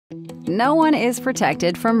No one is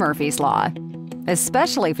protected from Murphy's Law,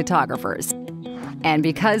 especially photographers. And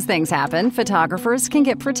because things happen, photographers can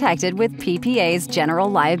get protected with PPA's general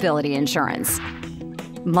liability insurance.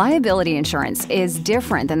 Liability insurance is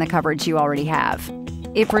different than the coverage you already have.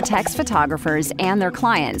 It protects photographers and their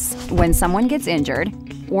clients when someone gets injured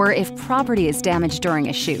or if property is damaged during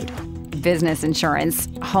a shoot. Business insurance,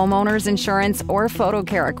 homeowners insurance, or photo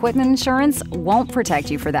care equipment insurance won't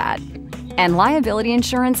protect you for that. And liability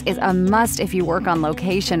insurance is a must if you work on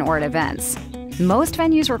location or at events. Most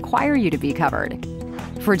venues require you to be covered.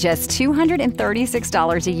 For just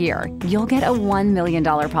 $236 a year, you'll get a $1 million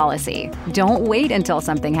policy. Don't wait until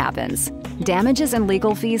something happens. Damages and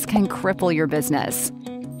legal fees can cripple your business.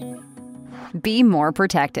 Be more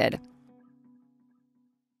protected.